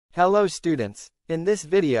Hello students, in this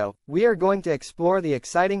video, we are going to explore the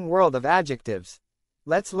exciting world of adjectives.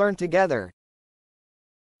 Let's learn together.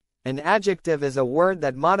 An adjective is a word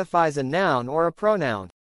that modifies a noun or a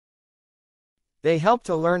pronoun. They help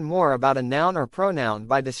to learn more about a noun or pronoun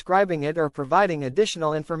by describing it or providing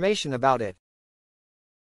additional information about it.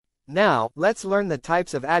 Now, let's learn the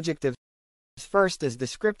types of adjectives. First is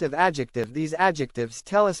descriptive adjective. These adjectives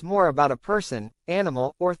tell us more about a person,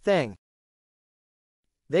 animal, or thing.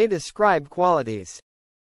 They describe qualities.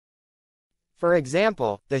 For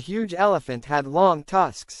example, the huge elephant had long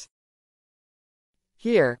tusks.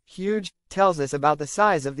 Here, huge tells us about the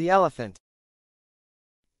size of the elephant.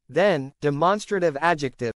 Then, demonstrative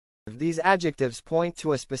adjective. These adjectives point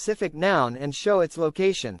to a specific noun and show its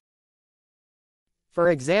location. For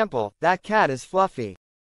example, that cat is fluffy.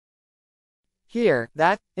 Here,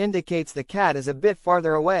 that indicates the cat is a bit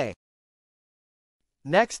farther away.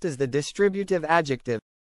 Next is the distributive adjective.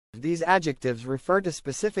 These adjectives refer to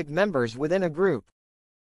specific members within a group.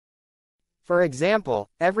 For example,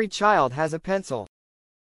 every child has a pencil.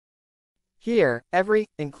 Here, every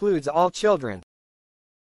includes all children.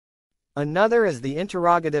 Another is the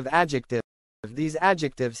interrogative adjective. These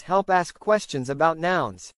adjectives help ask questions about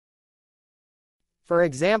nouns. For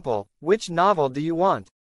example, which novel do you want?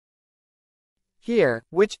 Here,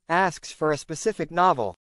 which asks for a specific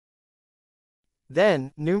novel.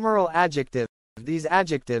 Then, numeral adjective. These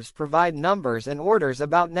adjectives provide numbers and orders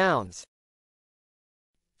about nouns.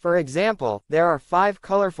 For example, there are 5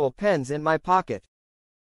 colorful pens in my pocket.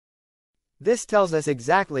 This tells us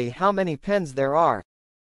exactly how many pens there are.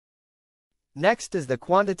 Next is the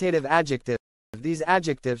quantitative adjective. These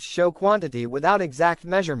adjectives show quantity without exact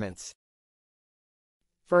measurements.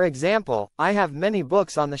 For example, I have many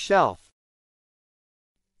books on the shelf.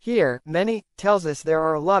 Here, many tells us there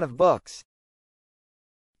are a lot of books.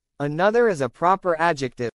 Another is a proper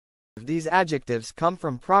adjective. These adjectives come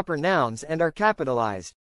from proper nouns and are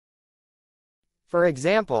capitalized. For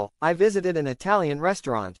example, I visited an Italian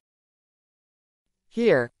restaurant.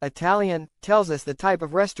 Here, Italian tells us the type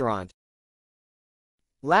of restaurant.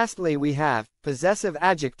 Lastly, we have possessive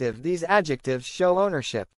adjective. These adjectives show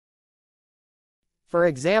ownership. For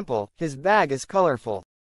example, his bag is colorful.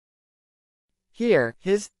 Here,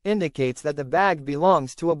 his indicates that the bag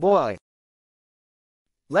belongs to a boy.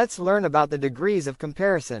 Let's learn about the degrees of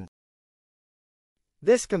comparison.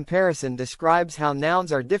 This comparison describes how nouns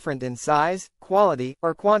are different in size, quality,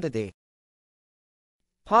 or quantity.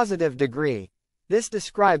 Positive degree. This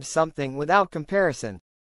describes something without comparison.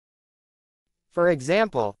 For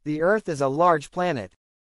example, the Earth is a large planet.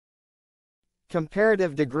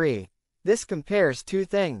 Comparative degree. This compares two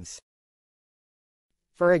things.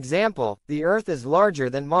 For example, the Earth is larger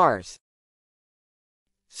than Mars.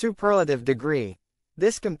 Superlative degree.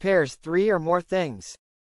 This compares 3 or more things.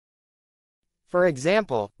 For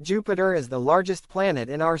example, Jupiter is the largest planet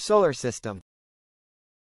in our solar system.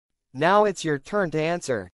 Now it's your turn to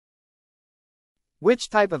answer. Which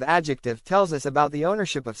type of adjective tells us about the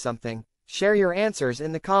ownership of something? Share your answers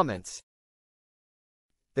in the comments.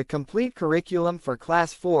 The complete curriculum for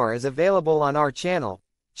Class 4 is available on our channel.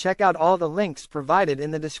 Check out all the links provided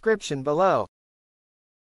in the description below.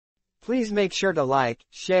 Please make sure to like,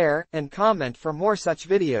 share, and comment for more such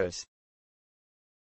videos.